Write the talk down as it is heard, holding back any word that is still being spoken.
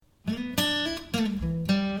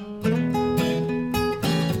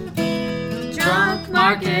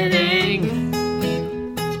marketing.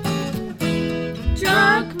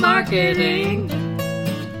 Drunk marketing.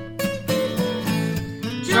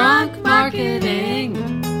 Drunk marketing.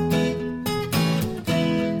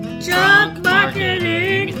 Drunk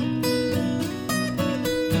marketing.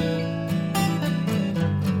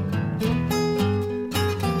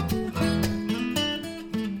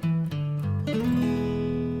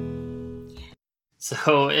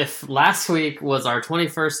 So if last week was our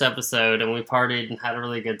 21st episode and we partied and had a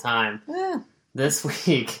really good time, this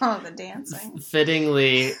week, the dancing,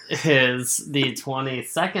 fittingly, is the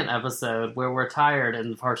 22nd episode where we're tired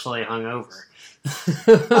and partially hungover.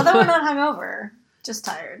 Although we're not hungover, just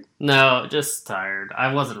tired. No, just tired.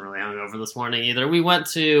 I wasn't really hungover this morning either. We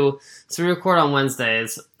record on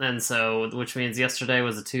Wednesdays, and so, which means yesterday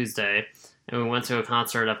was a Tuesday. And we went to a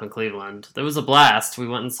concert up in Cleveland. It was a blast. We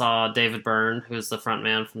went and saw David Byrne, who's the front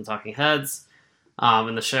man from Talking Heads.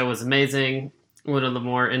 And the show was amazing. One of the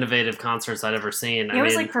more innovative concerts I'd ever seen. It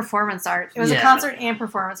was like performance art. It was a concert and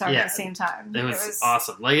performance art at the same time. It was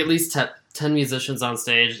awesome. Like at least 10 musicians on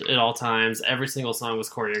stage at all times. Every single song was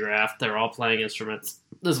choreographed. They were all playing instruments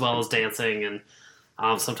as well as dancing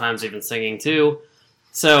and sometimes even singing too.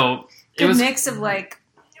 So it was a mix of like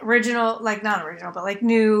original, like not original, but like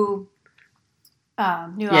new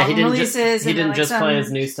album releases. He didn't just play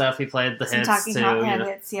his new stuff. He played the hits too.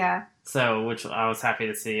 Hits, yeah. So, which I was happy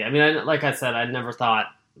to see. I mean, like I said, I never thought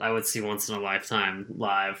I would see Once in a Lifetime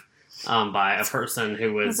live by a person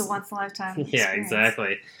who was... It was a once in a lifetime experience. Yeah,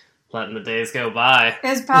 exactly. Letting the days go by. It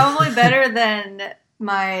was probably better than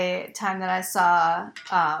my time that I saw...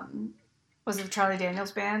 was it the Charlie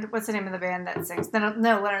Daniels Band? What's the name of the band that sings?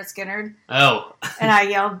 No, Leonard Skinner. Oh. And I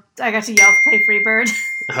got to yell, "Play Freebird."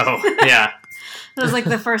 Oh, yeah. It was like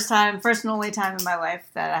the first and only time in my life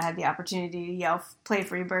that I had the opportunity to yell, "Play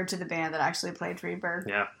Freebird" to the band that actually played Freebird.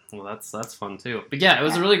 Yeah, well, that's fun too. But yeah, it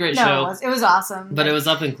was a really great show. It was awesome. But it was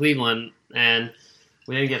up in Cleveland, and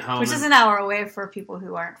we didn't get home. Which is an hour away for people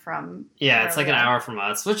who aren't from... Yeah, it's like an hour from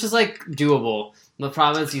us, which is like doable. The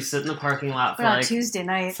problem is you sit in the parking lot for like Tuesday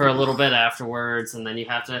night for a little bit afterwards, and then you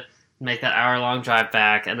have to make that hour-long drive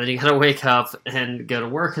back, and then you gotta wake up and go to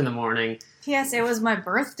work in the morning. Yes, it was my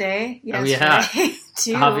birthday yesterday. Oh, yeah.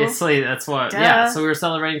 Too. Obviously, that's what... Duh. Yeah, so we were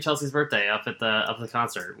celebrating Chelsea's birthday up at the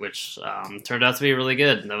concert, which turned out to be really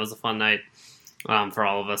good. That was a fun night for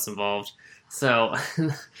all of us involved. So,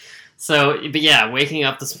 but yeah, waking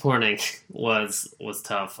up this morning was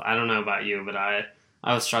tough. I don't know about you, but I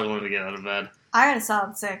was struggling to get out of bed. I got a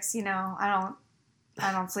solid 6. You know, I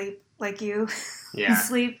don't sleep like you. Yeah.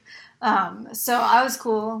 sleep. So I was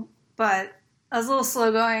cool, but I was a little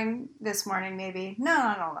slow going this morning, maybe. No,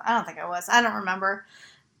 I don't think I was. I don't remember.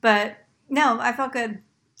 But no, I felt good.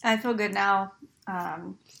 I feel good now.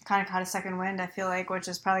 Kind of caught a second wind, I feel like, which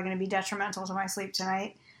is probably going to be detrimental to my sleep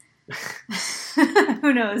tonight.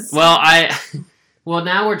 Who knows? Well,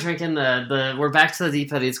 now we're drinking we're back to the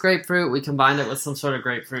Deep Eddies grapefruit. We combined it with some sort of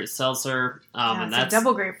grapefruit seltzer. And that's a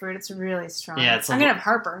double grapefruit. It's really strong. Yeah, I'm going to have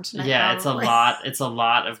heartburn tonight. Yeah, probably. It's a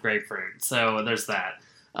lot of grapefruit. So there's that.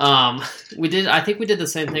 I think we did the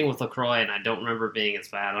same thing with LaCroix, and I don't remember it being as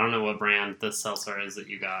bad. I don't know what brand this seltzer is that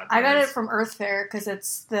you got. I got it from Earth Fare because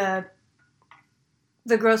it's the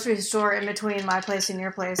grocery store in between my place and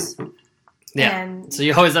your place. Yeah, and so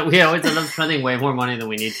we always end up spending way more money than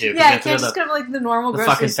we need to. Yeah, you can't just go to like the normal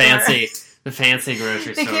grocery store. The fancy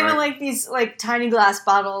grocery store. They came in like these like tiny glass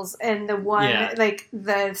bottles, and the one like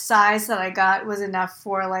the size that I got was enough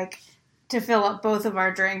for like to fill up both of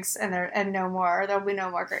our drinks, and no more. There'll be no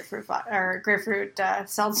more grapefruit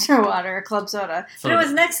seltzer water, club soda. But it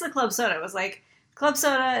was next to the club soda. It was like club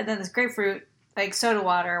soda, and then this grapefruit like soda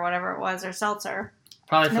water or whatever it was, or seltzer.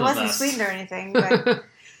 Probably and it wasn't sweetened or anything, but.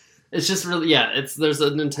 It's just really, there's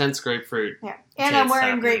an intense grapefruit. Yeah. And I'm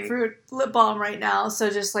wearing grapefruit lip balm right now, so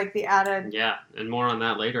just like the added... Yeah, and more on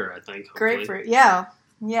that later, I think. Hopefully. Grapefruit, yeah.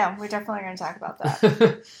 Yeah, we're definitely going to talk about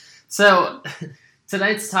that. So,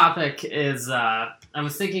 tonight's topic is, I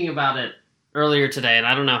was thinking about it earlier today, and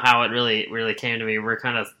I don't know how it really came to me. We're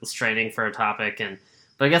kind of straining for a topic,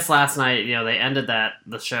 but I guess last night, they ended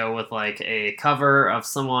the show with like a cover of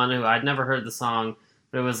someone who I'd never heard the song,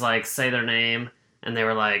 but it was like, Say Their Name. And they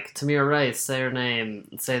were like, Tamir Rice, say their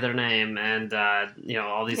name, and,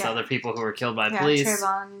 all these other people who were killed by police.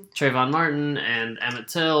 Trayvon Martin and Emmett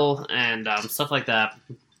Till and stuff like that.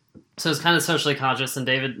 So it's kind of socially conscious, and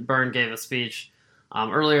David Byrne gave a speech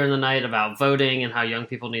earlier in the night about voting and how young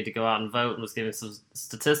people need to go out and vote, and was giving some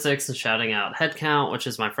statistics and shouting out Headcount, which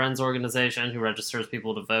is my friend's organization who registers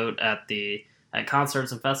people to vote at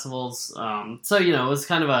concerts and festivals. So, it was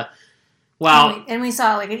kind of a... Wow. And we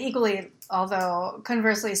saw like an equally although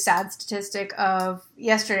conversely sad statistic of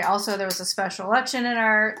yesterday. Also, there was a special election in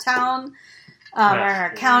our town, in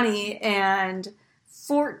our county, and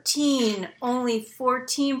only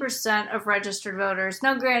 14% of registered voters.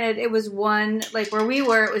 Now, granted, it was one, like where we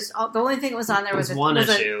were, it was the only thing that was on there was one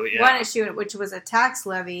issue, which was a tax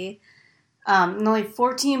levy. And only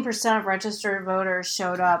 14% of registered voters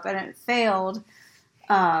showed up, and it failed,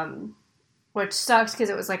 which sucks because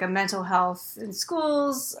it was like a mental health in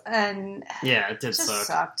schools, and yeah, it did suck.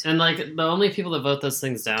 Sucked. And like the only people that vote those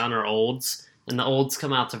things down are olds, and the olds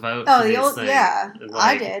come out to vote. Oh, the old, things. yeah, like,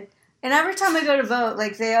 I did. And every time I go to vote,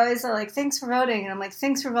 like, they always are like, thanks for voting. And I'm like,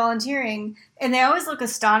 thanks for volunteering. And they always look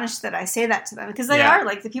astonished that I say that to them. Because they are,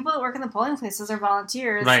 like, the people that work in the polling places are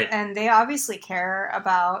volunteers. Right. And they obviously care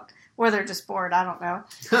about, or they're just bored, I don't know.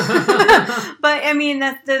 But, I mean,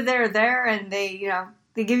 they're there and they, you know,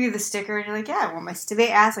 they give you the sticker and you're like, yeah, I want my sticker. They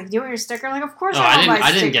ask, like, do you want your sticker? I'm like, of course I want my sticker.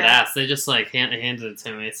 I didn't get asked. They just, like, handed it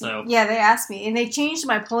to me, so. Yeah, they asked me. And they changed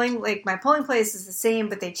my polling place is the same,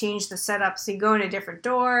 but they changed the setup. So you go in a different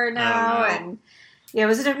door now. And yeah,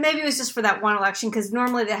 maybe it was just for that one election, because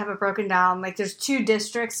normally they have it broken down. Like, there's 2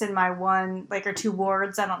 districts in my one, like, or 2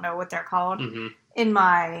 wards, I don't know what they're called, in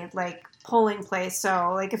my, like, polling place.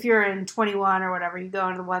 So, like, if you're in 21 or whatever, you go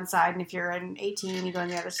into the one side, and if you're in 18, you go on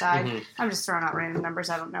the other side. I'm just throwing out random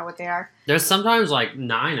numbers. I don't know what they are. There's sometimes, like,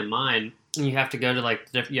 9 in mine, and you have to go to, like,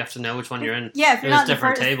 you have to know which one you're in. Yeah, if you're not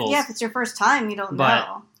different tables. Yeah, if it's your first time, you don't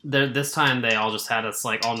know. This time they all just had us,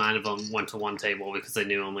 like, all 9 of them went to one table because they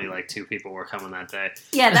knew only, like, 2 people were coming that day.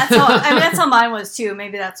 Yeah, that's how. I mean, that's how mine was too.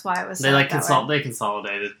 Maybe that's why it was. They they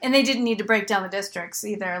consolidated, and they didn't need to break down the districts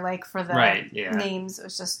either. Like for the names, it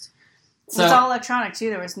was just. It was all electronic too.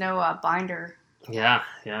 There was no binder. Yeah.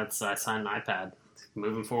 I signed an iPad.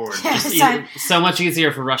 Moving forward, so much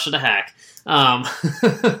easier for Russia to hack.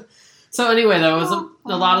 So anyway, there was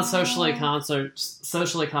a lot of socially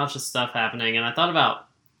conscious stuff happening, and I thought about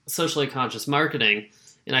socially conscious marketing,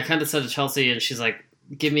 and I kind of said to Chelsea, and she's like,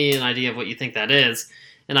 give me an idea of what you think that is.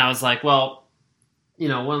 And I was like, well, you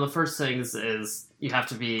know, one of the first things is you have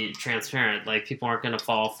to be transparent. Like, people aren't going to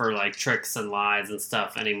fall for, like, tricks and lies and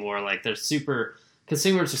stuff anymore. Like,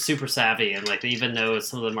 consumers are super savvy, and, like, they even know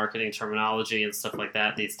some of the marketing terminology and stuff like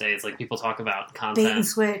that these days. Like, people talk about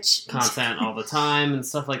content all the time and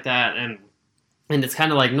stuff like that, and it's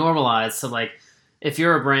kind of, like, normalized. So, like, if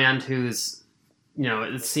you're a brand who's, you know,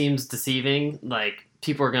 it seems deceiving, like,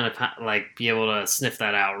 people are going to, like, be able to sniff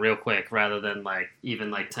that out real quick rather than, like,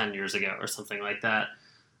 even, like, 10 years ago or something like that.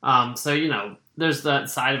 So, you know, there's that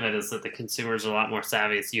side of it, is that the consumers are a lot more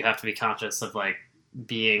savvy, so you have to be conscious of, like,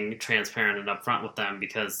 being transparent and upfront with them,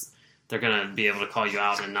 because they're going to be able to call you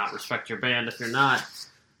out and not respect your brand if you're not.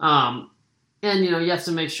 And, you know, you have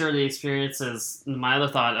to make sure the experience is, my other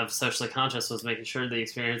thought of socially conscious was making sure the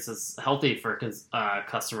experience is healthy for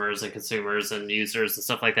customers and consumers and users and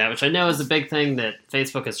stuff like that, which I know is a big thing that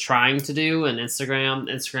Facebook is trying to do, and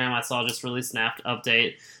Instagram, I saw just released an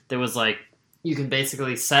update that was like, you can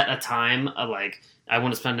basically set a time, like, I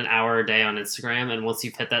want to spend an hour a day on Instagram, and once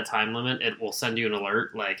you've hit that time limit, it will send you an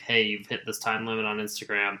alert, like, hey, you've hit this time limit on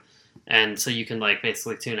Instagram, and so you can, like,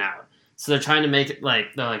 basically tune out. So they're trying to make it,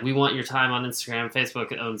 like, they're like, we want your time on Instagram.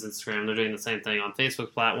 Facebook owns Instagram. They're doing the same thing on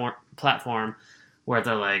Facebook platform, where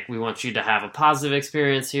they're like, we want you to have a positive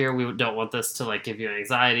experience here. We don't want this to, like, give you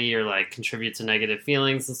anxiety or, like, contribute to negative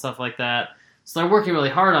feelings and stuff like that. So they're working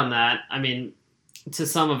really hard on that. I mean, to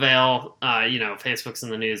some avail, you know, Facebook's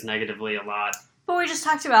in the news negatively a lot. But we just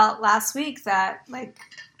talked about last week that, like,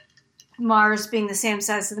 Mars being the same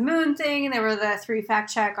size as the moon thing, and there were the 3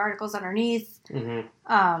 fact-check articles underneath.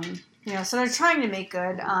 You know, so they're trying to make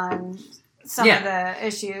good on some of the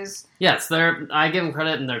issues. Yes, I give them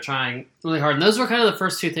credit, and they're trying really hard. And those were kind of the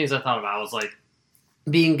first 2 things I thought about. Was like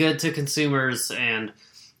being good to consumers, and,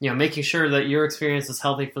 you know, making sure that your experience is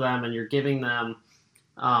healthy for them, and you're giving them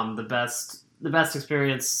the best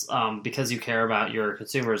experience because you care about your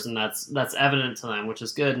consumers, and that's evident to them, which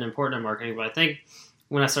is good and important in marketing. But I think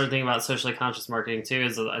when I started thinking about socially conscious marketing too,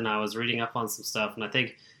 and I was reading up on some stuff, and I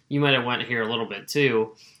think you might have went here a little bit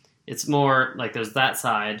too. It's more like there's that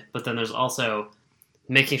side, but then there's also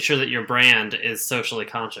making sure that your brand is socially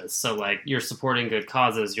conscious. So, like, you're supporting good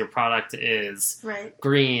causes, your product is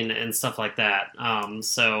green and stuff like that.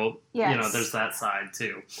 So, you know, there's that side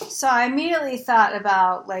too. So I immediately thought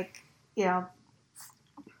about, like, you know,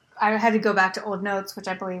 I had to go back to old notes, which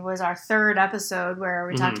I believe was our 3rd episode, where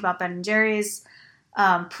we talked about Ben & Jerry's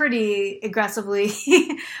pretty aggressively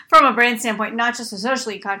from a brand standpoint, not just a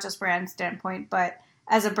socially conscious brand standpoint, but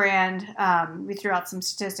as a brand. We threw out some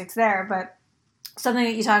statistics there, but something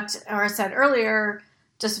that you talked or said earlier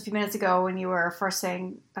just a few minutes ago when you were first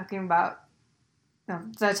talking about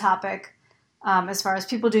the topic, as far as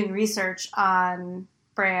people doing research on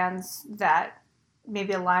brands that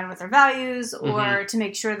maybe align with their values or to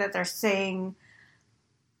make sure that they're saying,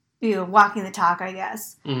 walking the talk, I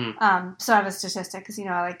guess. Mm-hmm. So I have a statistic because,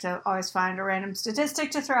 I like to always find a random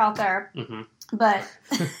statistic to throw out there. Mm-hmm. But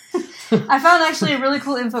I found actually a really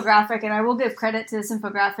cool infographic, and I will give credit to this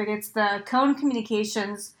infographic. It's the Cone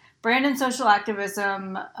Communications Brand and Social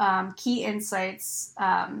Activism Key Insights,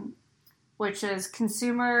 which is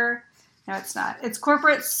consumer... No, it's not. It's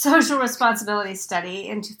Corporate Social Responsibility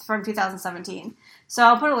Study from 2017. So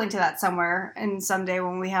I'll put a link to that somewhere, and someday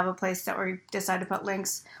when we have a place that we decide to put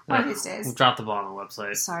links, one of these days. We'll drop the ball on the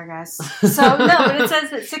website. Sorry, guys. So, no, but it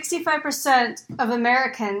says that 65% of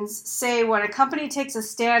Americans say when a company takes a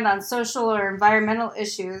stand on social or environmental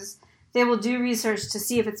issues, they will do research to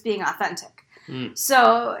see if it's being authentic. Mm.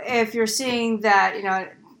 So if you're seeing that,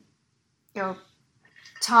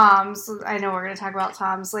 Tom's, I know we're going to talk about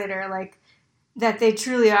Tom's later, like, that they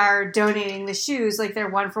truly are donating the shoes, like their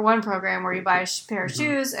 1-for-1 program where you buy a pair of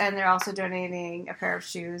shoes and they're also donating a pair of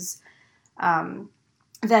shoes,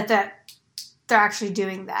 that they're actually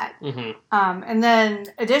doing that. Mm-hmm. And then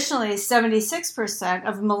additionally, 76%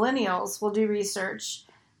 of millennials will do research.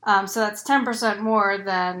 So that's 10% more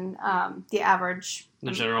than the average.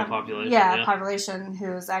 The general population. Yeah, population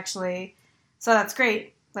who's actually... So that's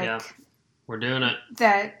great. Like, yeah, we're doing it.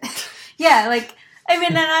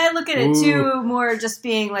 And I look at it too more just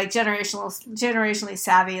being like generationally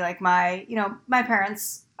savvy. Like my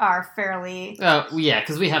parents are fairly. Yeah,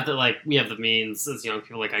 because we have the means as young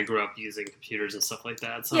people. Like I grew up using computers and stuff like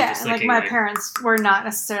that. So yeah, I'm just thinking, my parents were not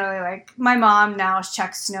necessarily like. My mom now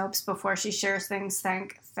checks Snopes before she shares things.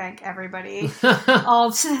 Thank everybody. Thank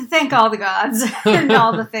all the gods and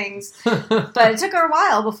all the things. But it took her a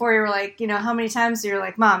while before you were like, how many times you were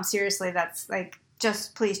like, Mom, seriously, that's like,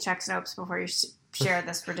 just please check Snopes before you share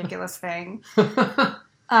this ridiculous thing.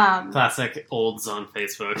 Classic olds on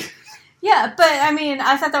Facebook. Yeah, but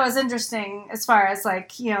I thought that was interesting as far as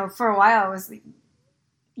like, for a while it was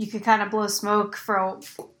you could kind of blow smoke for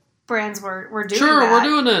brands were doing sure, that. We're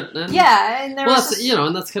doing it. And, yeah, and there was that's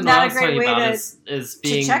and that's kind of what I was talking about is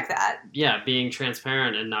being to check that. Yeah, being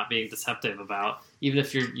transparent and not being deceptive about even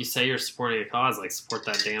if you say you're supporting a cause, like support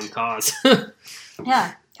that damn cause.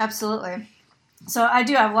 Yeah, absolutely. So I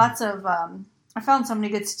do have lots of. I found so many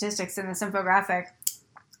good statistics in this infographic.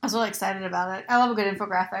 I was really excited about it. I love a good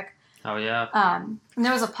infographic. Oh yeah. And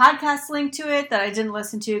there was a podcast link to it that I didn't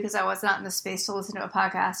listen to because I was not in the space to listen to a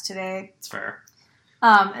podcast today. It's fair.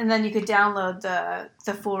 And then you could download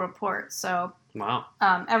the full report. So wow.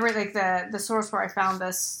 The source where I found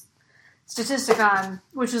this statistic on,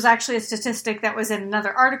 which was actually a statistic that was in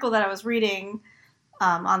another article that I was reading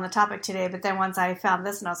on the topic today. But then once I found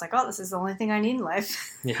this, and I was like, oh, this is the only thing I need in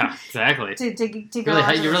life. Yeah, exactly. to go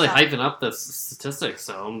really, you're really hyping up this statistic,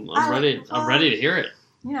 so I'm ready. I'm ready to hear it.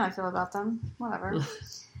 You know how I feel about them. Whatever.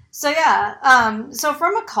 So yeah. So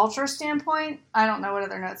from a culture standpoint, I don't know what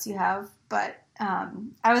other notes you have, but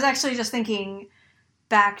I was actually just thinking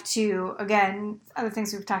back to, again, other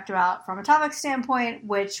things we've talked about from a topic standpoint,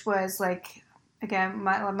 which was like, again,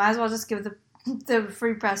 might as well just give the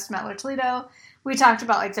Free Press Mettler Toledo. We talked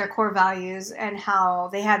about like their core values and how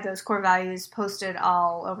they had those core values posted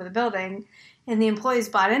all over the building, and the employees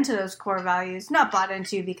bought into those core values. Not bought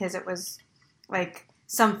into because it was like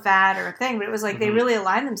some fad or a thing, but it was like they really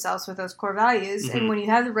aligned themselves with those core values. And when you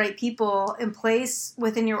have the right people in place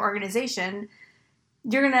within your organization,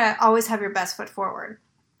 you're going to always have your best foot forward.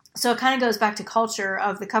 So it kind of goes back to culture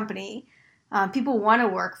of the company. People want to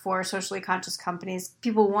work for socially conscious companies.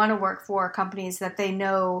 People want to work for companies that they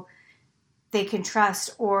know they can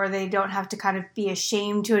trust, or they don't have to kind of be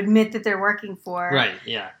ashamed to admit that they're working for. Right,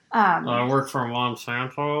 yeah. I work for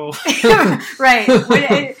Monsanto.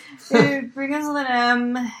 Right. It begins with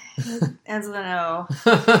an M, ends with an O.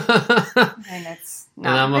 And it's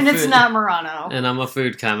not Murano. And I'm a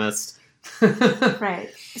food chemist. Right.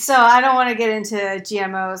 So I don't want to get into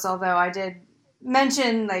GMOs, although I did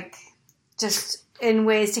mention, like, just in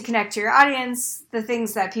ways to connect to your audience, the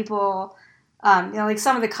things that people, like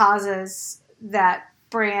some of the causes that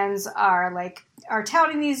brands are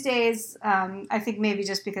touting these days. I think maybe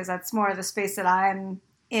just because that's more of the space that I'm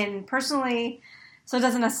in personally. So it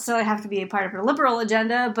doesn't necessarily have to be a part of a liberal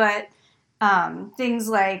agenda, but things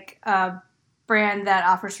like a brand that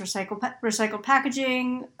offers recycled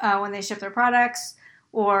packaging when they ship their products,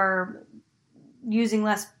 or using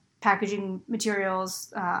less packaging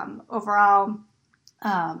materials overall.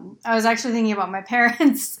 I was actually thinking about my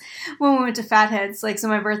parents when we went to Fatheads. Like, so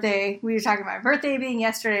my birthday, we were talking about my birthday being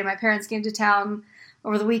yesterday. My parents came to town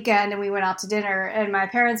over the weekend, and we went out to dinner, and my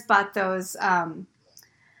parents bought those,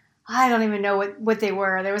 I don't even know what they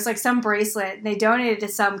were. There was like some bracelet, and they donated to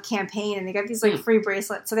some campaign, and they got these like free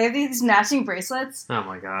bracelets. So they have these matching bracelets. Oh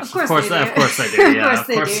my gosh! Of course they do. Of course they do. Yeah, of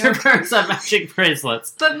course their parents have matching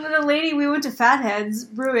bracelets. But the lady, we went to Fatheads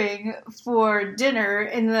Brewing for dinner,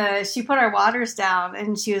 and she put our waters down,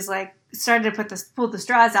 and she was like started to pull the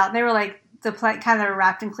straws out, and they were like kind of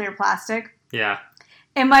wrapped in clear plastic. Yeah.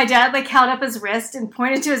 And my dad like held up his wrist and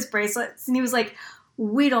pointed to his bracelets, and he was like,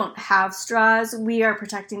 "We don't have straws. We are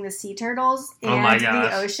protecting the sea turtles and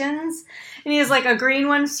the oceans." And he has like a green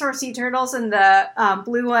one for sea turtles and the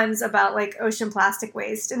blue ones about like ocean plastic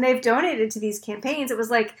waste. And they've donated to these campaigns. It was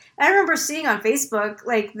like, I remember seeing on Facebook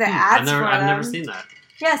like the ads for them. I've never seen that.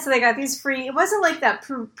 Yeah, so they got these free. It wasn't like that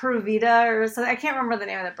Purvita or something. I can't remember the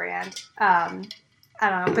name of the brand. I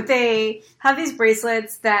don't know, but they have these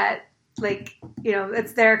bracelets that. Like, you know,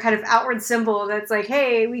 it's their kind of outward symbol that's like,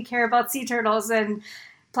 hey, we care about sea turtles and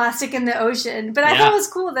plastic in the ocean. But I thought it was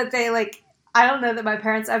cool that they, like, I don't know that my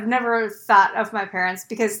parents, I've never thought of my parents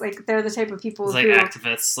because, like, they're the type of people who... like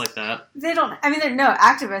activists like that. They don't, I mean, they're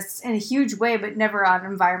activists in a huge way, but never on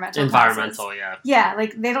environmental causes. Yeah. Yeah,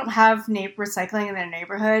 like, they don't have recycling in their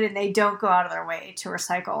neighborhood, and they don't go out of their way to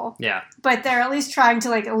recycle. Yeah. But they're at least trying to,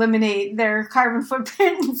 like, eliminate their carbon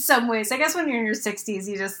footprint in some ways. I guess when you're in your 60s,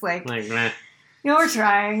 you just, like meh. You know, we're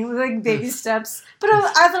trying with, like, baby steps. But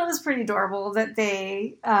I thought it was pretty adorable that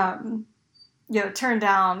they, turned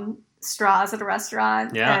down straws at a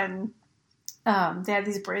restaurant, and they had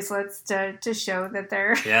these bracelets to show that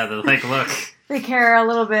they're they're like, look, they care a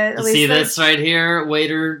little bit. At least see this right here,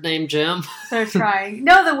 waiter named Jim. They're trying.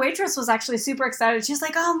 No, the waitress was actually super excited. She's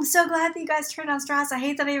like, "Oh, I'm so glad that you guys turned down straws. I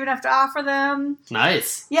hate that I even have to offer them."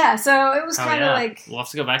 Nice. Yeah, so it was kind of like we'll have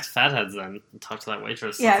to go back to Fatheads then and talk to that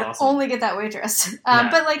waitress. Yeah, that's awesome. Only get that waitress.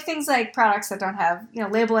 But like things like products that don't have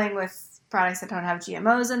labeling with products that don't have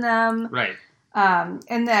GMOs in them, right?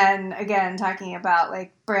 And then again, talking about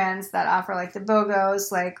like brands that offer like the BOGOs,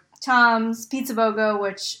 like Tom's Pizza BOGO,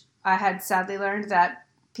 which I had sadly learned that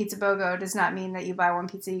Pizza BOGO does not mean that you buy one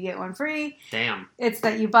pizza, you get one free. Damn. It's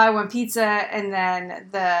that you buy one pizza and then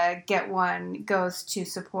the get one goes to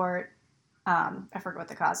support, I forget what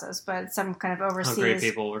the cause is, but some kind of overseas. Hungry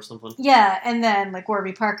people or something. Yeah, and then like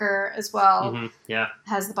Warby Parker as well. Mm-hmm. Yeah.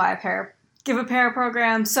 Has the give a pair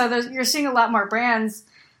program. So you're seeing a lot more brands.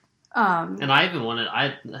 And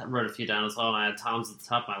I wrote a few down as well, and I had Tom's at the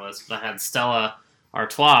top of my list, but I had Stella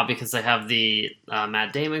Artois because they have the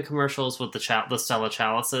Matt Damon commercials with the Stella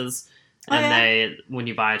chalices, and when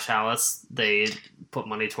you buy a chalice, they put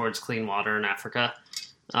money towards clean water in Africa.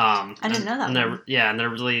 I didn't know that. And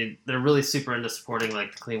they're really super into supporting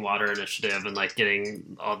like the Clean Water Initiative and like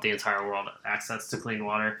getting the entire world access to clean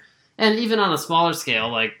water, and even on a smaller scale,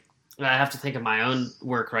 like. I have to think of my own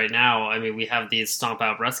work right now. I mean, we have these Stomp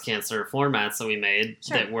Out Breast Cancer floor mats that we made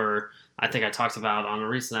that I think I talked about on a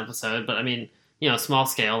recent episode. But I mean, small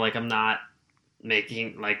scale, like I'm not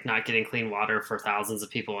getting clean water for thousands of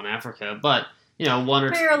people in Africa. But,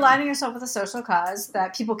 But you're aligning yourself with a social cause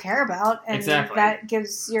that people care about. And that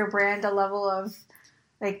gives your brand a level of,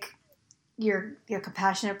 like, you're a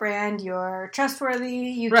compassionate brand, you're trustworthy,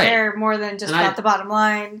 you care more than just about the bottom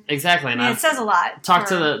line. Exactly. And it says a lot. Talked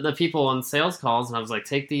to the people on sales calls, and I was like,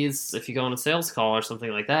 take these, if you go on a sales call or something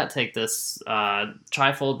like that, take this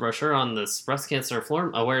trifold brochure on this breast cancer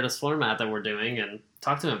awareness floor mat that we're doing, and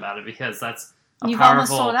talk to them about it, because that's You've almost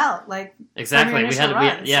sold out, like, exactly.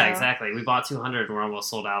 Exactly. We bought 200, and we're almost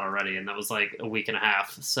sold out already, and that was like a week and a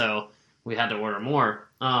half, so we had to order more.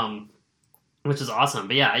 Which is awesome.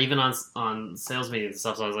 But yeah, even on sales meetings and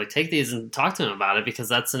stuff, so I was like, take these and talk to them about it, because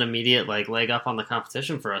that's an immediate like leg up on the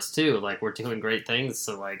competition for us too. Like, we're doing great things.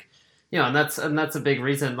 So like, and that's a big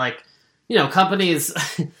reason. Like, companies,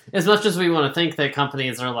 as much as we want to think that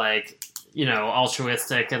companies are like,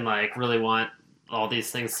 altruistic and like really want all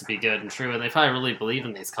these things to be good and true, and they probably really believe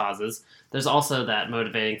in these causes, there's also that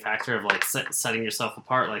motivating factor of like setting yourself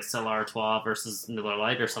apart, like Stella Artois versus Miller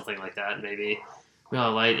Lite or something like that. Maybe Miller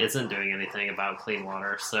Lite isn't doing anything about clean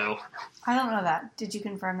water, so... I don't know that. Did you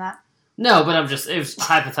confirm that? No, but it was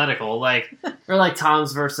hypothetical, like, or like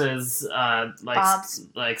Tom's versus, Bob's.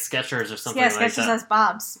 Like Skechers or something like that. Yeah, Skechers has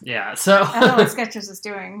Bob's. Yeah, so... I don't know what Skechers is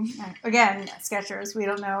doing. Again, Skechers, we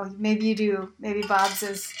don't know. Maybe you do. Maybe Bob's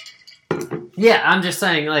is... Yeah, I'm just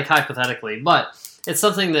saying, like, hypothetically, but it's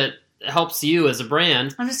something that helps you as a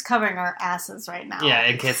brand. I'm just covering our asses right now. Yeah,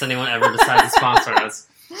 in case anyone ever decides to sponsor us.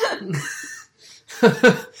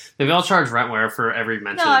 Maybe I'll charge rentware for every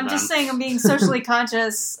mention. No, I'm just saying I'm being socially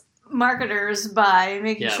conscious marketers by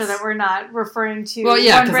making sure that we're not referring to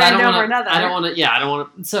one brand over another. I don't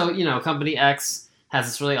want to. So, company X has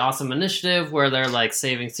this really awesome initiative where they're like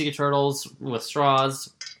saving sea turtles with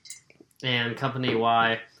straws, and company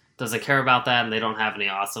Y doesn't care about that, and they don't have any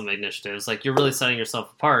awesome initiatives. Like, you're really setting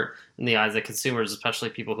yourself apart in the eyes of consumers, especially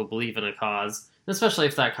people who believe in a cause, especially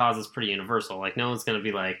if that cause is pretty universal. Like, no one's going to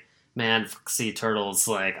be like, man, fuck sea turtles,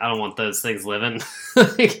 like, I don't want those things living.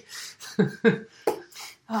 Like, you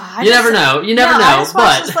never know. You never know. I just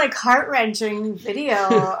watched this like heart-wrenching video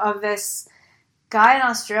of this guy in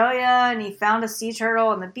Australia, and he found a sea turtle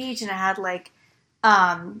on the beach, and it had like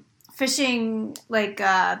fishing like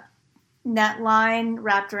net line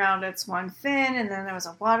wrapped around its one fin, and then there was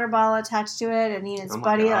a water bottle attached to it, and he and his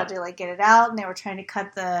buddy had to like get it out, and they were trying to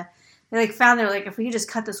cut they like found they're like, if we could just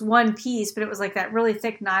cut this one piece, but it was like that really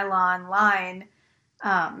thick nylon line,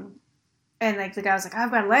 and like the guy was like,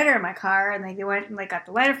 I've got a lighter in my car, and like they went and like got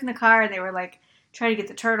the lighter from the car, and they were like trying to get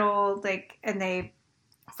the turtle, like, and they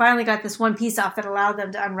finally got this one piece off that allowed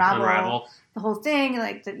them to unravel. The whole thing,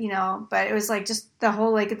 like, the, you know, but it was like just the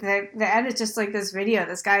whole, like, the end is just like this video.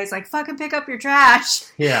 This guy's like, fucking pick up your trash.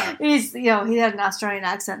 Yeah. He's, you know, he had an Australian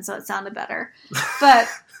accent, so it sounded better. But,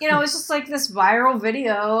 you know, it's just like this viral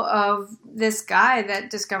video of this guy that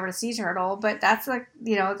discovered a sea turtle. But that's like,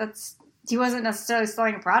 you know, he wasn't necessarily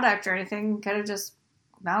selling a product or anything. He could have just,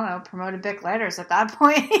 I don't know, promoted Bic lighters at that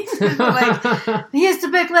point. Like, he used the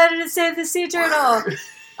Bic lighter to save the sea turtle.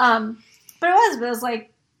 But it was like,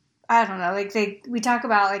 I don't know, like we talk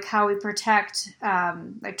about like how we protect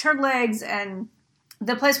like turtle eggs, and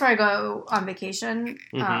the place where I go on vacation,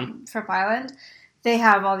 Fripp Island, they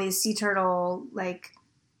have all these sea turtle like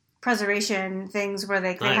preservation things where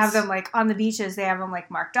they have them like on the beaches, they have them like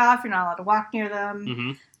marked off, you're not allowed to walk near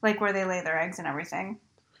them, like where they lay their eggs and everything.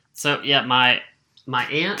 So yeah, my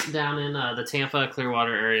aunt down in the Tampa,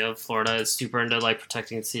 Clearwater area of Florida is super into like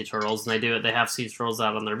protecting sea turtles, and they have sea turtles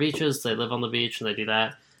out on their beaches, they live on the beach and they do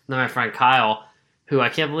that. And then my friend Kyle, who I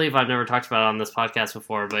can't believe I've never talked about on this podcast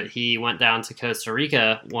before, but he went down to Costa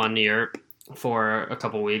Rica one year for a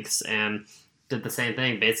couple weeks and did the same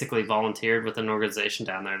thing, basically volunteered with an organization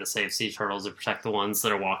down there to save sea turtles and protect the ones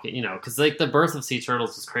that are walking, you know, because like the birth of sea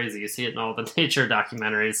turtles is crazy. You see it in all the nature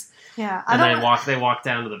documentaries. Yeah. And they walk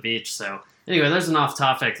down to the beach, so... Anyway, there's an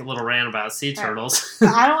off-topic little rant about sea turtles.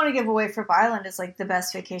 I don't want to give away Fripp Island is like the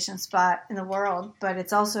best vacation spot in the world, but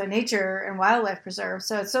it's also a nature and wildlife preserve.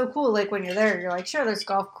 So it's so cool. Like when you're there, you're like, sure, there's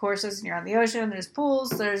golf courses and you're on the ocean. There's pools.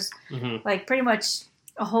 There's like pretty much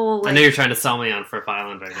a whole. Like, I know you're trying to sell me on Fripp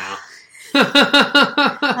Island right now.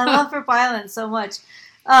 I love Fripp Island so much.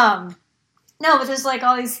 No, but there's like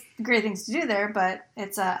all these great things to do there. But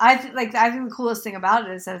it's I think the coolest thing about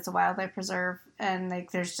it is that it's a wildlife preserve, and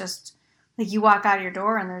like there's just. Like, you walk out of your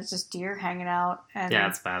door and there's just deer hanging out. And yeah,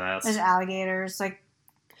 it's badass. There's alligators. Like,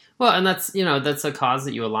 well, and that's, you know, that's a cause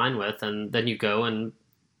that you align with. And then you go and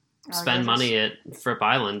spend money at Fripp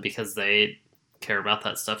Island because they care about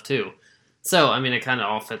that stuff, too. So, I mean, it kind of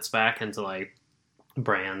all fits back into, like,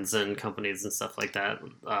 brands and companies and stuff like that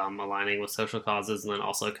aligning with social causes, and then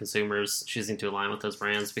also consumers choosing to align with those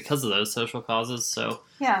brands because of those social causes. So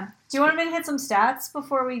yeah, do you want me to hit some stats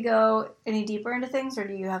before we go any deeper into things, or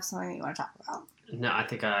do you have something that you want to talk about? No, I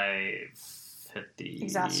think I've hit the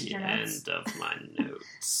end of my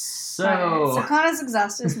notes. So Connor's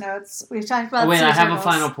exhausted his notes. We've talked about I have a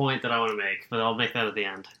final point that I want to make, but I'll make that at the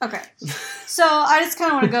end. Okay. So I just kind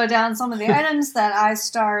of want to go down some of the items that I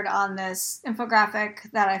starred on this infographic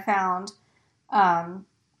that I found.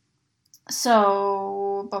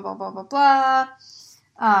 So, blah, blah, blah, blah, blah.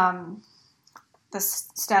 The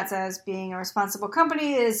stat says being a responsible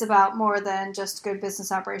company is about more than just good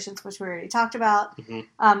business operations, which we already talked about.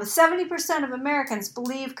 70% of Americans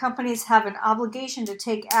believe companies have an obligation to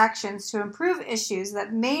take actions to improve issues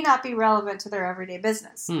that may not be relevant to their everyday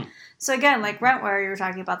business. So again, like Rentware, you were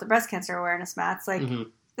talking about the breast cancer awareness mats. Like,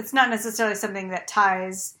 it's not necessarily something that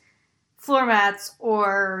ties floor mats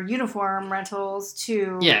or uniform rentals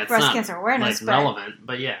to breast cancer awareness. Like, relevant,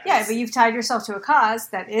 but yeah. Yeah, but you've tied yourself to a cause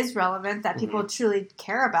that is relevant, that people truly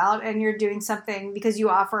care about, and you're doing something because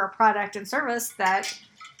you offer a product and service that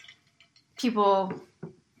people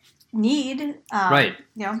need. Right.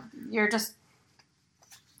 You know, you're just...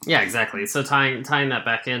 Yeah, exactly. So tying that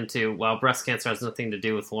back into, well, breast cancer has nothing to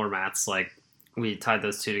do with floor mats. Like, we tied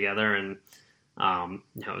those two together and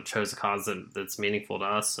you know, chose a cause that's meaningful to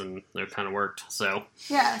us, and it kind of worked. So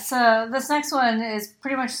yeah. So this next one is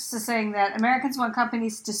pretty much just saying that Americans want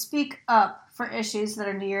companies to speak up for issues that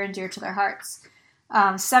are near and dear to their hearts.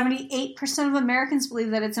 78% of Americans believe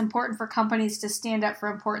that it's important for companies to stand up for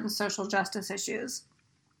important social justice issues.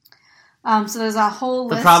 So there's a whole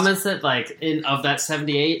list. The problem is that, like, of that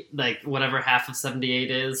 78, like, whatever half of 78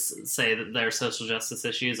 is, say that their social justice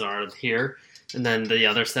issues are here. and then the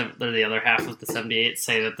other half of the 78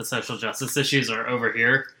 say that the social justice issues are over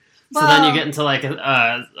here. So then you get into like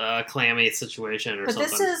a clammy situation or something. But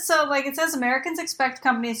this is it says Americans expect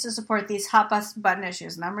companies to support these hot button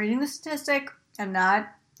issues, and I'm reading the statistic. I'm not.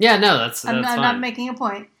 Yeah, no, that's I'm not making a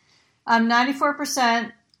point.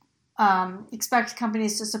 94% expect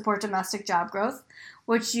companies to support domestic job growth,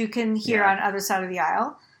 which you can hear on other side of the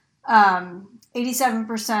aisle.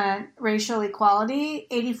 87% racial equality,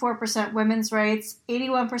 84% women's rights,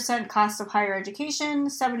 81% cost of higher education,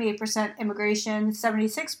 78% immigration,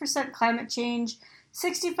 76% climate change,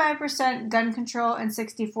 65% gun control, and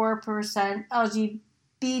 64%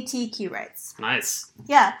 LGBTQ rights. Nice.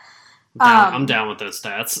 Yeah. I'm down with those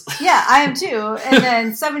stats. Yeah, I am too. And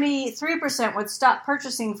then 73% would stop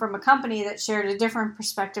purchasing from a company that shared a different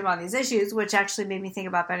perspective on these issues, which actually made me think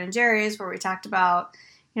about Ben & Jerry's, where we talked about,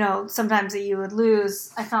 sometimes that you would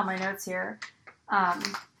lose. I found my notes here. I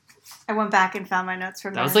went back and found my notes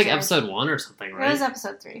from that was like episode 1 or something, right? It was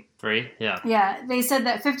episode 3. 3? Yeah. Yeah, they said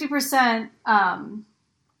that 50%...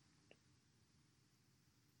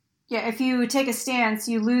 if you take a stance,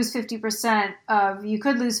 you lose 50% of... You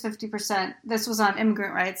could lose 50%. This was on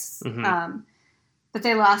immigrant rights. Mm-hmm. But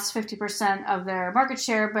they lost 50% of their market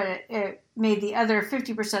share, but it made the other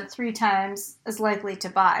 50% 3 times as likely to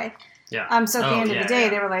buy. Yeah. So at the end of the day,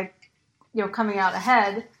 they were like, coming out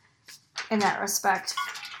ahead in that respect.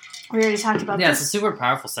 We already talked about this. Yeah, it's a super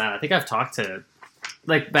powerful stat. I think I've talked to,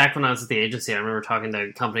 back when I was at the agency, I remember talking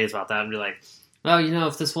to companies about that and be like, oh,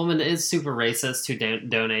 if this woman is super racist who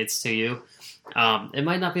donates to you, it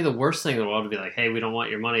might not be the worst thing in the world to be like, hey, we don't want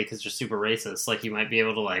your money because you're super racist. Like, you might be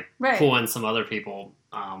able to, pull in some other people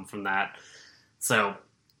from that. So...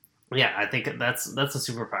 yeah, I think that's a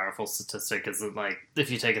super powerful statistic. Is that if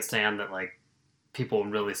you take a stand, that people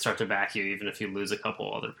really start to back you, even if you lose a couple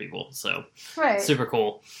other people. So super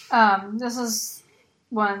cool. This is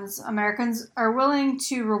ones Americans are willing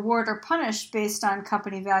to reward or punish based on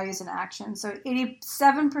company values and action. So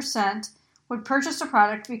 87% would purchase a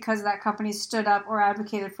product because that company stood up or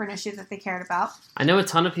advocated for an issue that they cared about. I know a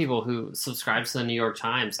ton of people who subscribe to the New York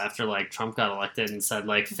Times after Trump got elected and said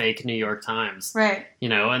fake New York Times. Right.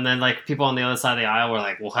 And then people on the other side of the aisle were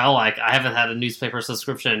like, well, hell, I haven't had a newspaper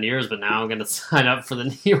subscription in years, but now I'm going to sign up for the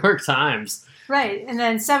New York Times. Right. And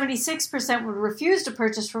then 76% would refuse to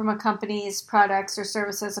purchase from a company's products or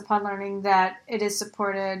services upon learning that it is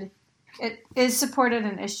supported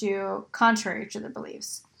an issue contrary to their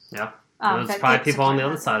beliefs. Yeah. There's probably people on the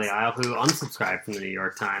other side of the aisle who unsubscribe from the New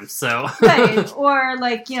York Times. So right, or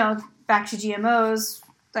back to GMOs.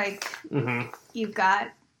 Mm-hmm. You've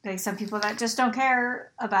got some people that just don't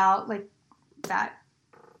care about that,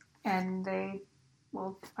 and they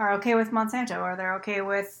are okay with Monsanto, or they're okay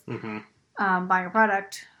with buying a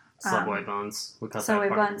product. Subway buns. We cut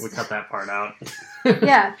that part out.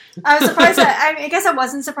 Yeah, I was surprised that. I guess I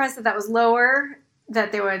wasn't surprised that was lower.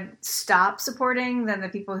 That they would stop supporting than the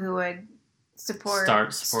people who would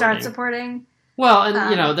start supporting. Well,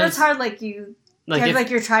 and that's hard. You have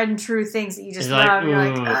your tried and true things that you just love. You're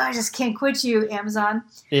like, I just can't quit you, Amazon.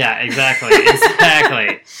 Yeah, exactly.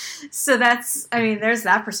 So there's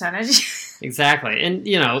that percentage. Exactly, and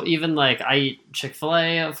even I eat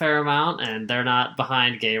Chick-fil-A a fair amount, and they're not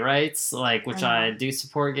behind gay rights, which I do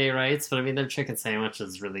support gay rights, but their chicken sandwich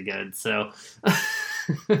is really good. So.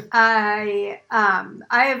 I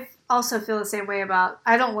also feel the same way about.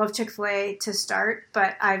 I don't love Chick-fil-A to start,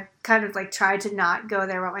 but I've kind of tried to not go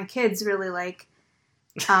there. But my kids really like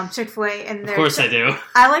Chick-fil-A, and of course I do.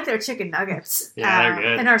 I like their chicken nuggets. Yeah, they're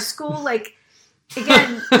good. And our school,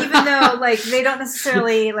 again, even though they don't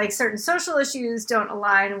necessarily certain social issues don't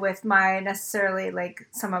align with my necessarily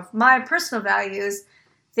some of my personal values,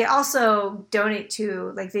 they also donate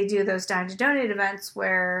to they do those Dine to Donate events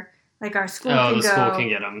where. Our school can go. School can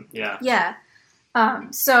get them, yeah. Yeah.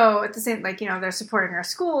 So at the same, they're supporting our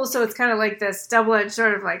school, so it's kind of this double-edged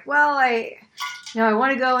sort of I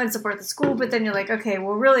want to go and support the school, but then you're okay,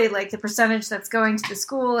 well, really, the percentage that's going to the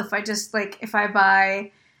school, if I just, if I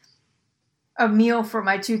buy a meal for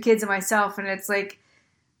my 2 kids and myself, and it's, I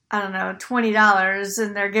don't know, $20,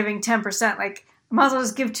 and they're giving 10%, I might as well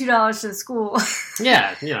just give $2 to the school.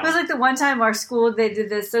 Yeah, It was the one time our school, they did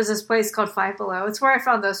this. There's this place called Five Below. It's where I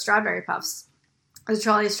found those strawberry puffs. The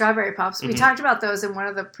Trolley strawberry puffs. Mm-hmm. We talked about those in one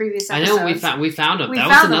of the previous episodes. I know, we found them. We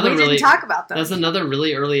didn't talk about them. That was another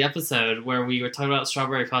really early episode where we were talking about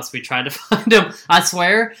strawberry puffs. We tried to find them. I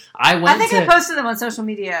swear, I posted them on social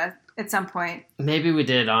media at some point. Maybe we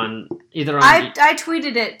did I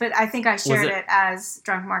tweeted it, but I think I shared it as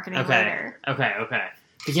Drunk Marketing later. Okay.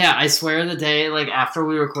 But yeah, I swear the day, like, after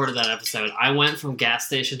we recorded that episode, I went from gas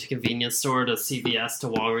station to convenience store to CVS to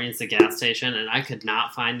Walgreens to gas station, and I could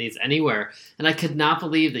not find these anywhere. And I could not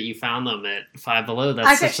believe that you found them at Five Below.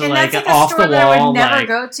 That's such a, like, off the wall. That I would never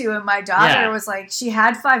go to, and my daughter was like, she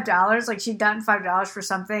had $5, like, she'd gotten $5 for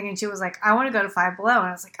something, and she was like, I want to go to Five Below. And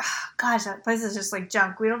I was like, oh, gosh, that place is just like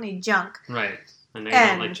junk. We don't need junk. Right. I know you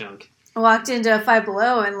don't like junk. I walked into Five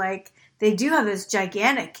Below, and, like, they do have this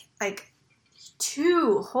gigantic, like,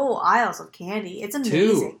 2 whole aisles of candy. It's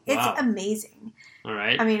amazing. Wow. It's amazing. All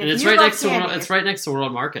right. I mean, and it's right next to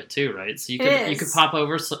World Market too, right? So you could pop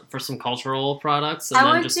over for some cultural products and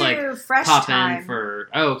then just like Fresh pop Time in for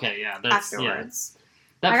afterwards. Yeah.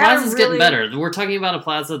 That plaza's getting better. We're talking about a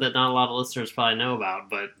plaza that not a lot of listeners probably know about,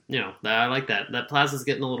 but I like that. That plaza's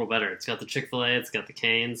getting a little better. It's got the Chick-fil-A, it's got the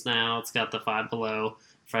Cane's now, it's got the Five Below,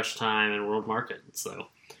 Fresh Time, and World Market. So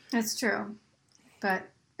that's true, but.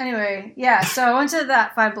 Anyway, yeah, so I went to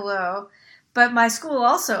that Five Below, but my school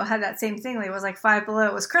also had that same thing. It was like Five Below.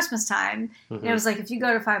 It was Christmas time. Mm-hmm. And it was like, if you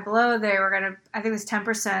go to Five Below, they were going to, I think it was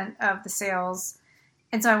 10% of the sales.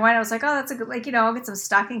 And so I went, I was like, oh, that's a good, like, I'll get some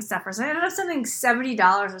stocking stuffers. And I ended up spending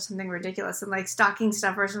 $70 or something ridiculous. And like stocking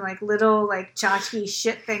stuffers and like little like tchotchke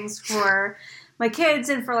shit things for my kids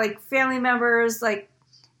and for like family members, like.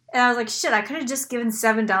 And I was like, shit, I could have just given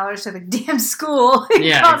 $7 to the damn school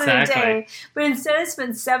and called it a day. But instead I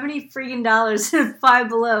spent $70 freaking at Five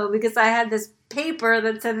Below because I had this paper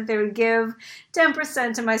that said that they would give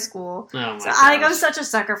 10% to my school. Oh my gosh. I'm such a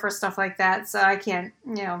sucker for stuff like that. So I can't,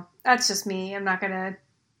 that's just me. It's not going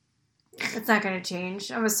to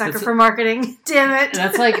change. I'm a sucker for marketing. Damn it.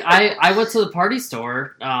 That's like, I went to the party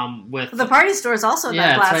store with... The party store is also in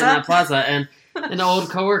that plaza. Yeah, it's right in that plaza. And... an old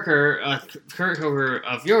current coworker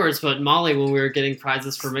of yours, but Molly, when we were getting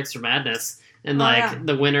prizes for Mixer Madness, and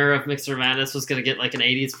the winner of Mixer Madness was going to get like an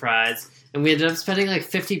 80s prize, and we ended up spending like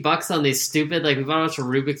 $50 on these stupid, like we bought a bunch of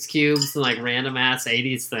Rubik's Cubes and like random ass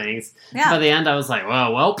 80s things. Yeah. By the end, I was like,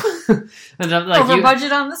 well. Ended up, like, over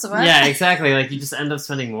budget on this one. Yeah, exactly. Like you just end up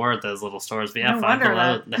spending more at those little stores. But yeah,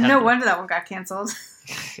 no wonder that one got canceled.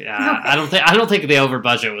 Yeah, I don't think the over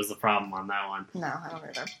budget was the problem on that one. No, I don't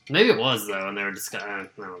either. Maybe it was though, and they were just I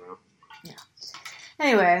don't know. Yeah.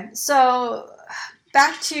 Anyway, so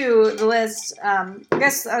back to the list. I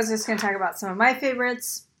guess I was just going to talk about some of my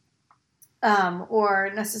favorites,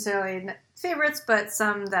 or necessarily favorites, but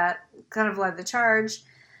some that kind of led the charge.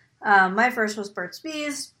 My first was Burt's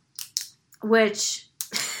Bees, which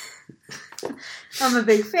I'm a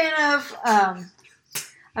big fan of.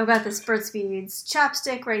 I've got this Burt's Bees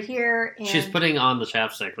chapstick right here. And she's putting on the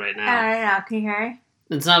chapstick right now. Can you hear me?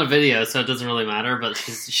 It's not a video, so it doesn't really matter, but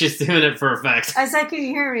she's doing it for effect. I said, can you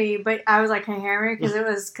hear me? But I was like, can you hear me? Because I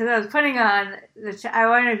was putting on I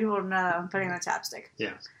wanted people to know that I'm putting on the chapstick.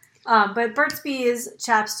 Yeah. But Burt's Bees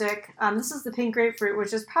chapstick. This is the pink grapefruit,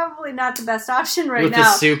 which is probably not the best option now. With the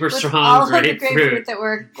super strong grapefruit that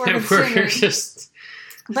we're consuming.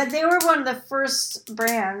 But they were one of the first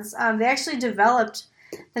brands. They actually developed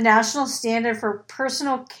the national standard for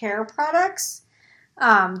personal care products.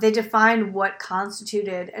 They defined what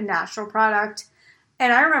constituted a natural product.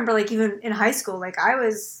 And I remember, like, even in high school, like, I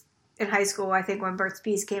was in high school, I think, when Burt's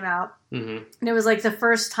Bees came out. Mm-hmm. And it was, like, the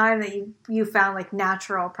first time that you found, like,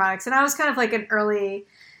 natural products. And I was kind of, like, an early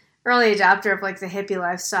adopter of, like, the hippie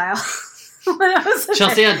lifestyle. When I was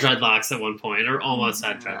Chelsea had dreadlocks at one point, or almost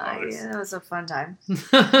had dreadlocks. Yeah, it was a fun time.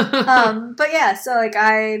 But, yeah, so, like,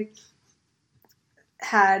 I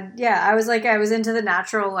was into the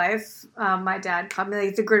natural life. My dad called me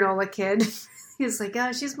like the granola kid. He was like,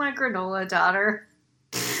 "Oh, she's my granola daughter."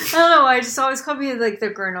 I don't know why. I just always called me like the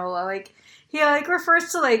granola. Like he like refers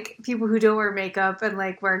to like people who don't wear makeup and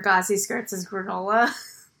like wear gauzy skirts as granola.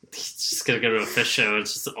 He's just gonna go to a fish show.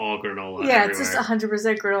 It's just all granola. Yeah, everywhere. It's just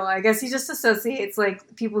 100% granola. I guess he just associates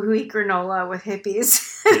like people who eat granola with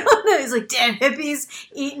hippies. Yeah. He's like, damn hippies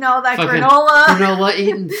eating all that fucking granola. Granola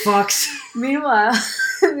eating fucks. Meanwhile,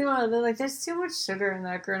 they're like, there's too much sugar in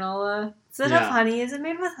that granola. Is it enough honey? Is it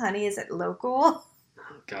made with honey? Is it local?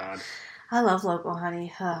 Oh God. I love local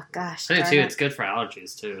honey. Oh gosh. I do too. It's good for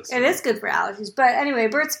allergies too. So. It is good for allergies. But anyway,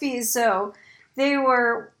 Burt's Bees. So they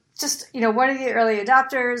were just, one of the early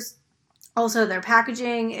adopters. Also, their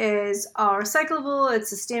packaging is all recyclable. It's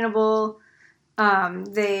sustainable.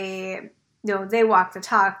 They walk the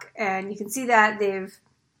talk, and you can see that they've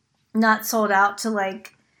not sold out to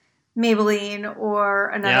like Maybelline or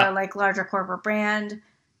another like larger corporate brand.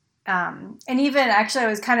 And even actually, I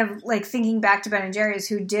was kind of like thinking back to Ben & Jerry's,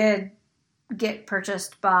 who did get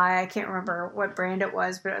purchased by, I can't remember what brand it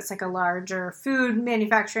was, but it's like a larger food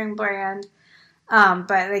manufacturing brand.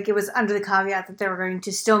 But like it was under the caveat that they were going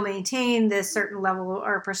to still maintain this certain level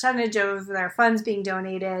or percentage of their funds being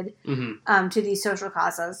donated to these social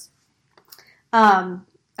causes. I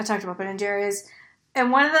talked about Ben & Jerry's.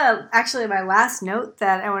 And one of actually my last note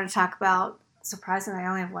that I want to talk about, surprisingly I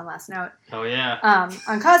only have one last note. Oh yeah.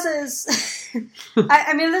 On causes.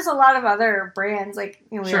 I mean there's a lot of other brands, like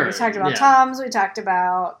we already talked about Tom's, we talked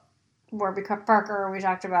about Warby Parker, we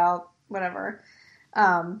talked about whatever.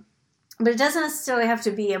 But it doesn't necessarily have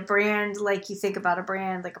to be a brand like you think about a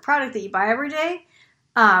brand, like a product that you buy every day.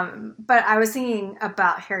 But I was thinking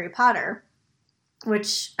about Harry Potter,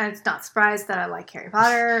 which I'm not surprised that I like Harry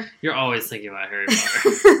Potter. You're always thinking about Harry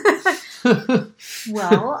Potter.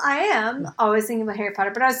 Well, I am always thinking about Harry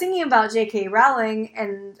Potter, but I was thinking about J.K. Rowling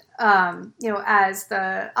and, as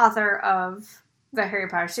the author of the Harry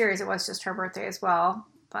Potter series. It was just her birthday as well,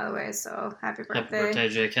 by the way, so happy birthday. Happy birthday,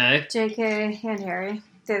 J.K. J.K. and Harry.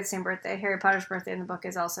 They have the same birthday. Harry Potter's birthday in the book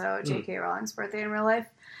is also J.K. Rowling's birthday in real life.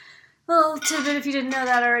 Little tidbit if you didn't know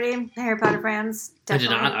that already. Harry Potter fans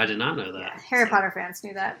definitely. I did not know that. Yeah, Harry Potter fans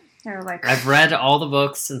knew that. They were like, I've read all the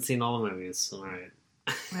books and seen all the movies. All right.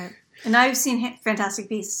 Right. And now you've seen Fantastic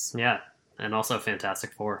Beasts. Yeah, and also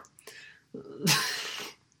Fantastic Four.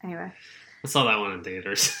 Anyway. I saw that one in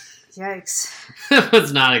theaters. Yikes. It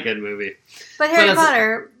was not a good movie. But Harry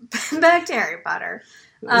Potter, back to Harry Potter.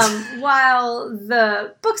 While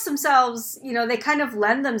the books themselves, they kind of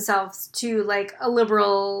lend themselves to like a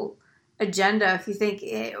liberal agenda, if you think,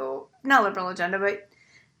 not liberal agenda, but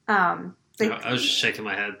I was just shaking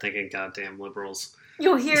my head thinking, goddamn liberals.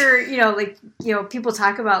 You'll hear, people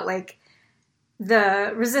talk about like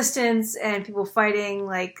the resistance and people fighting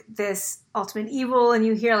like this ultimate evil, and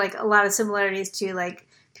you hear like a lot of similarities to like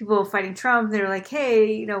people fighting Trump. They're like,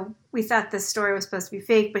 hey, we thought this story was supposed to be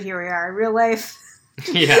fake, but here we are in real life.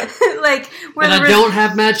 Yeah. Like, where I don't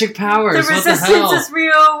have magic powers. The resistance is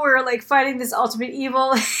real. We're like fighting this ultimate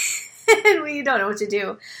evil. And we don't know what to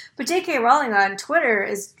do. But J.K. Rowling on Twitter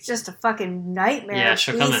is just a fucking nightmare. Yeah,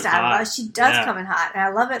 she'll come in hot. She does come in hot, and I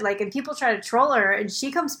love it. Like, and people try to troll her, and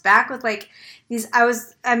she comes back with like these. I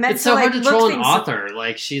meant it's to so like hard to look troll an things author.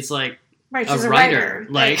 Like, she's like she's a writer.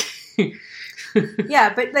 Like,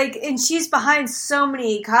 yeah, but like, and she's behind so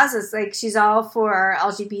many causes. Like, she's all for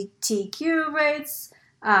LGBTQ rights.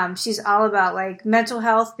 She's all about like mental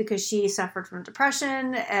health because she suffered from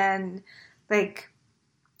depression, and like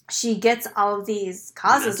she gets all of these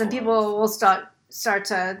causes, and people will start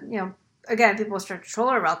to people will start to troll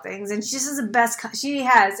her about things, and she just is the best. She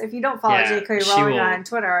has, if you don't follow J.K. Rowling on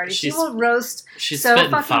Twitter already, she will roast so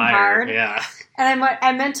fucking hard. Yeah. And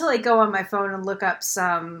I meant to like go on my phone and look up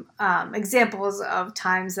some examples of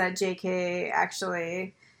times that J.K.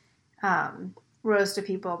 actually roasted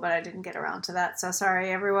people, but I didn't get around to that. So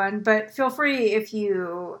sorry, everyone. But feel free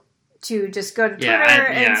to just go to Twitter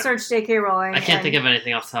and search J.K. Rowling. I can't think of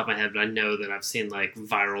anything off the top of my head, but I know that I've seen like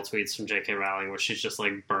viral tweets from J.K. Rowling where she's just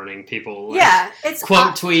like burning people. Like, it's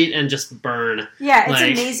quote tweet and just burn. Yeah, it's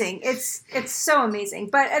amazing. It's so amazing.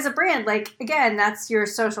 But as a brand, like again, that's your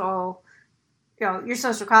social. Your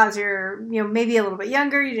social cause. You're maybe a little bit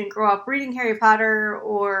younger. You didn't grow up reading Harry Potter,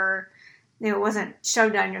 or it wasn't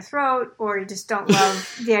shoved down your throat, or you just don't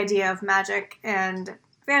love the idea of magic and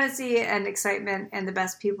fantasy and excitement and the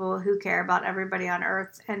best people who care about everybody on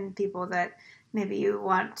Earth and people that maybe you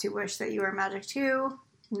want to wish that you were magic too.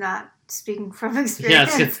 Not speaking from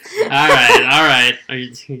experience. Yes. All right.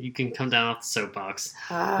 You can come down off the soapbox.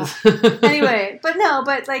 Anyway, but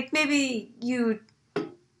like maybe you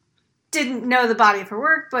didn't know the body of her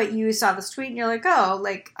work, but you saw this tweet and you're like, oh,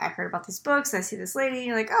 like I heard about these books. I see this lady. And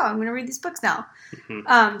you're like, oh, I'm going to read these books now.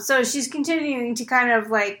 Mm-hmm. So she's continuing to kind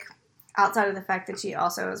of like, outside of the fact that she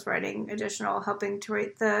also is writing helping to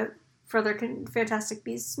write the further Fantastic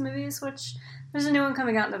Beasts movies, which there's a new one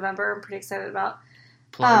coming out in November. I'm pretty excited about.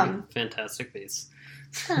 Fantastic Beasts.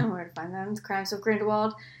 I don't know where to find them. The Crimes of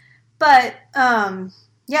Grindelwald. But, so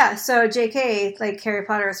JK, like Harry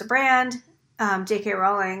Potter as a brand, J.K.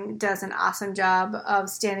 Rowling does an awesome job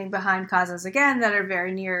of standing behind causes, again, that are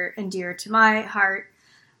very near and dear to my heart,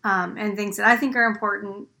 and things that I think are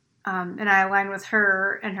important, and I align with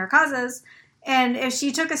her and her causes. And if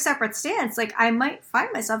she took a separate stance, like, I might find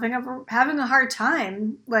myself having a hard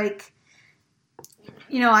time. Like,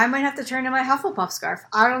 I might have to turn to my Hufflepuff scarf.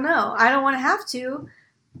 I don't know. I don't want to have to.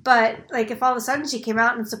 But, like, if all of a sudden she came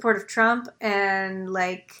out in support of Trump and,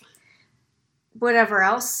 like, whatever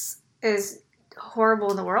else is horrible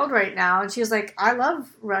in the world right now, and she was like, I love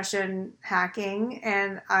Russian hacking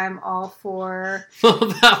and I'm all for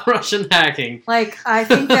about Russian hacking. Like, I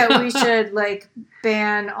think that we should like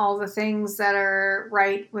ban all the things that are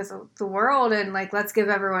right with the world, and like let's give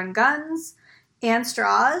everyone guns and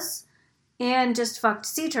straws and just fucked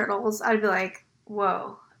sea turtles, I'd be like,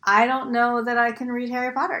 whoa, I don't know that I can read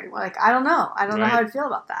Harry Potter anymore. Like, I don't know. I don't know how I'd feel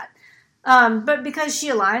about that. But because she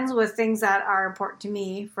aligns with things that are important to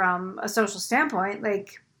me from a social standpoint,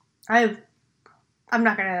 like, I'm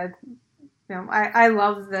not going to, I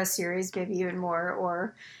love the series maybe even more,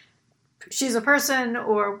 or she's a person,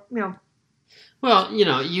 or, Well,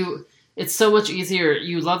 it's so much easier.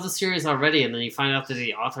 You love the series already, and then you find out that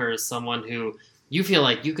the author is someone who you feel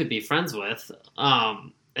like you could be friends with,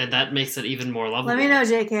 and that makes it even more lovable. Let me know,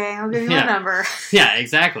 JK. I'll give you a number. Yeah,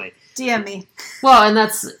 exactly. DM me. Well, and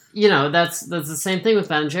that's the same thing with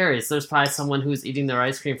Ben & Jerry's. There's probably someone who's eating their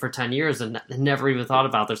ice cream for 10 years and never even thought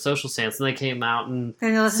about their social stance, and they came out and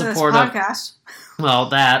support to this podcast. Well,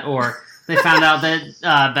 that, or they found out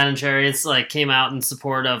that Ben & Jerry's like came out in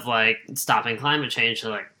support of like stopping climate change.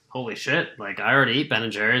 They're like, holy shit! Like, I already eat Ben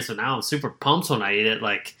 & Jerry's, but now I'm super pumped when I eat it.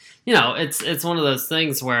 Like, it's one of those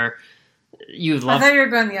things where you love. I thought you were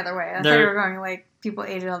going the other way. I thought you were going like people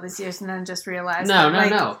ate it all these years and then just realized.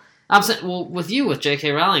 No. I'm saying, well, with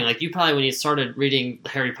J.K. Rowling, like, you probably, when you started reading the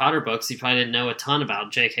Harry Potter books, you probably didn't know a ton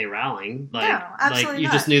about J.K. Rowling. Like, no, absolutely like, you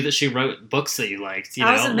just knew that she wrote books that you liked.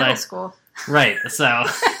 I was in middle school. Right, so. I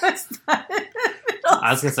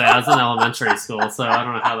was going to say, I was in elementary school, so I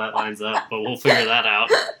don't know how that lines up, but we'll figure that out.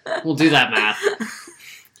 We'll do that math.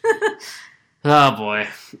 Oh, boy.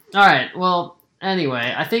 All right, well,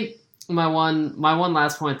 anyway, I think my one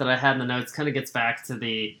last point that I had in the notes kind of gets back to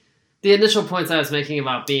the initial points I was making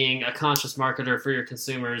about being a conscious marketer for your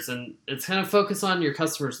consumers, and it's kind of focus on your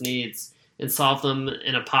customers' needs and solve them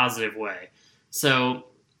in a positive way. So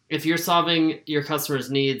if you're solving your customers'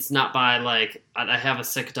 needs not by like, I have a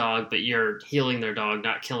sick dog, but you're healing their dog,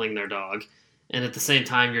 not killing their dog, and at the same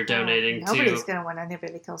time you're donating nobody's going to want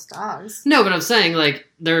anybody kills dogs. No, but I'm saying, like,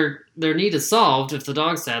 their need is solved if the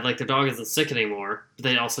dog's sad, like, their dog isn't sick anymore, but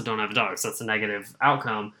they also don't have a dog, so that's a negative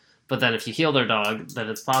outcome. But then if you heal their dog, then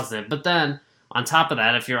it's positive. But then, on top of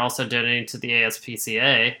that, if you're also donating to the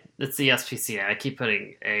ASPCA, it's the SPCA. I keep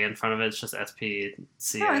putting A in front of it. It's just SPCA.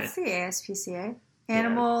 No, it's the ASPCA.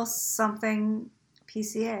 Animal something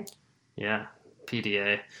PCA. Yeah,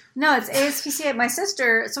 PDA. No, it's ASPCA. My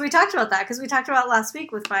sister, so we talked about that, because we talked about last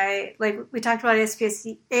week with we talked about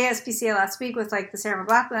ASPCA last week with, like, the Sarah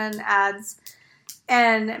McLachlan ads.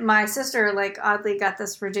 And my sister, like, oddly got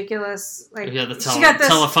this ridiculous, like... Yeah, the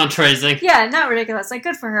telefundraising. Yeah, not ridiculous. Like,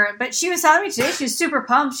 good for her. But she was telling me today, she was super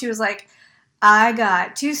pumped. She was like, I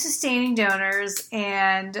got 2 sustaining donors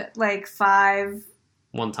and, like, 5...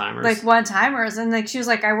 One-timers. Like, one-timers. And, like, she was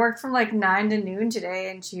like, I worked from, like, 9 to noon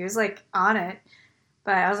today. And she was, like, on it.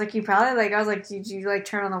 But I was like, you probably, like... I was like, did you, like,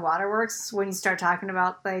 turn on the waterworks when you start talking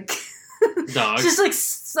about, like... Dogs. Just,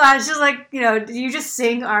 like, do you just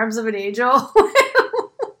sing Arms of an Angel?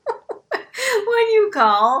 When you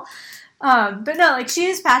call. But no, like, she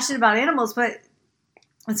is passionate about animals, but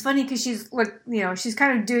it's funny because she's, like, she's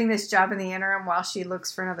kind of doing this job in the interim while she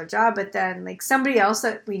looks for another job, but then, like, somebody else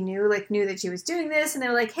that we knew, like, knew that she was doing this, and they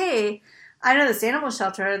were like, hey, I know this animal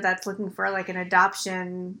shelter that's looking for, like, an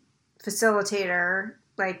adoption facilitator,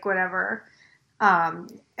 like, whatever,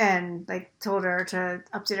 and, like, told her to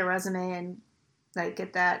update her resume and, like,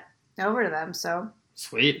 get that over to them, so...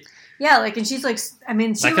 Sweet. Yeah, like, and she's like, I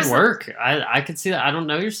mean, that could work. I could see that. I don't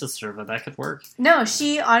know your sister, but that could work. No,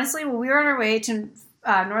 she, honestly, when we were on our way to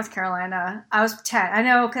North Carolina, I was 10. I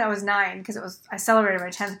know I was 9 because I celebrated my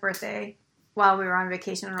 10th birthday while we were on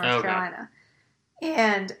vacation in North Carolina.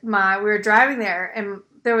 And we were driving there, and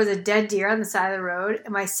there was a dead deer on the side of the road,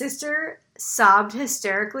 and my sister sobbed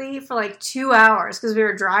hysterically for like 2 hours because we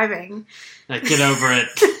were driving. Like, get over it.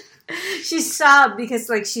 She sobbed because,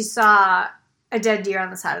 like, she saw a dead deer on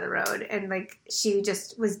the side of the road, and, like, she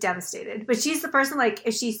just was devastated. But she's the person, like,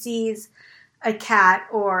 if she sees a cat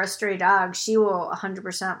or a stray dog, she will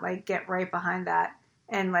 100%, like, get right behind that,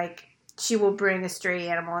 and, like, she will bring a stray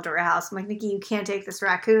animal into her house. I'm like, Nikki, you can't take this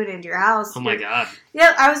raccoon into your house. Oh my god!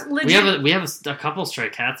 Yeah, I was legit. We have a couple stray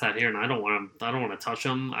cats out here, and I don't want to touch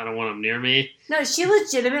them. I don't want them near me. No, she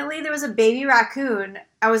legitimately. There was a baby raccoon.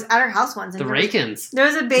 I was at her house once. And the Rakins. There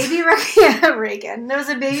was a baby raccoon. Yeah, Rakin. There was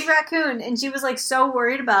a baby raccoon, and she was, like, so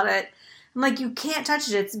worried about it. I'm like, you can't touch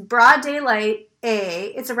it. It's broad daylight.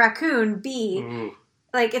 A, it's a raccoon. B. Ooh.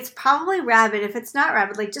 Like, it's probably rabid. If it's not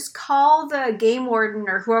rabid, like, just call the game warden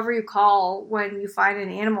or whoever you call when you find an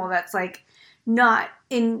animal that's, like,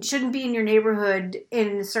 shouldn't be in your neighborhood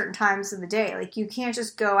in certain times of the day. Like, you can't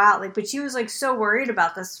just go out. Like, but she was, like, so worried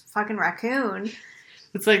about this fucking raccoon.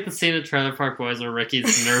 It's like the scene in Trailer Park Boys where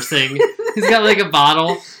Ricky's nursing. He's got, like, a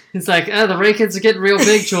bottle. He's like, the Rakins are getting real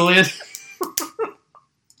big, Julian.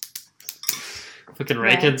 Fucking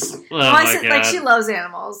Rakens. Oh well, my god. Like, she loves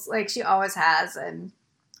animals. Like, she always has, and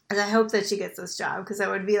I hope that she gets this job, because that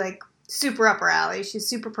would be, like, super up her alley. She's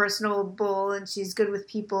super personable, and she's good with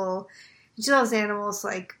people. She loves animals.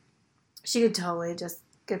 Like, she could totally just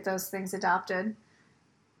get those things adopted.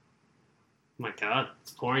 Oh my god,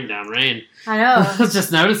 it's pouring down rain. I know.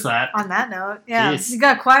 Just noticed that. On that note, yeah. Jeez. You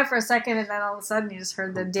got quiet for a second, and then all of a sudden you just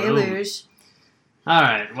heard the deluge.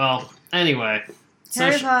 Alright, well, anyway.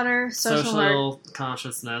 Harry Potter, social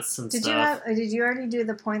consciousness and did stuff. Did you already do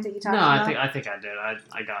the point that you talked about? No, I think I did.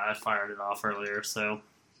 I fired it off earlier, so.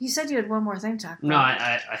 You said you had one more thing to talk about. No,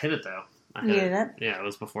 I hit it though. You hit it? Yeah, it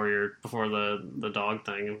was before the dog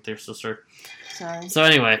thing with your sister. Sorry. So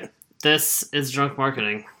anyway, this is Drunk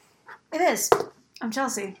Marketing. It is. I'm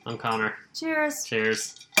Chelsea. I'm Connor. Cheers.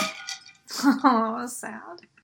 Cheers. Oh, sad.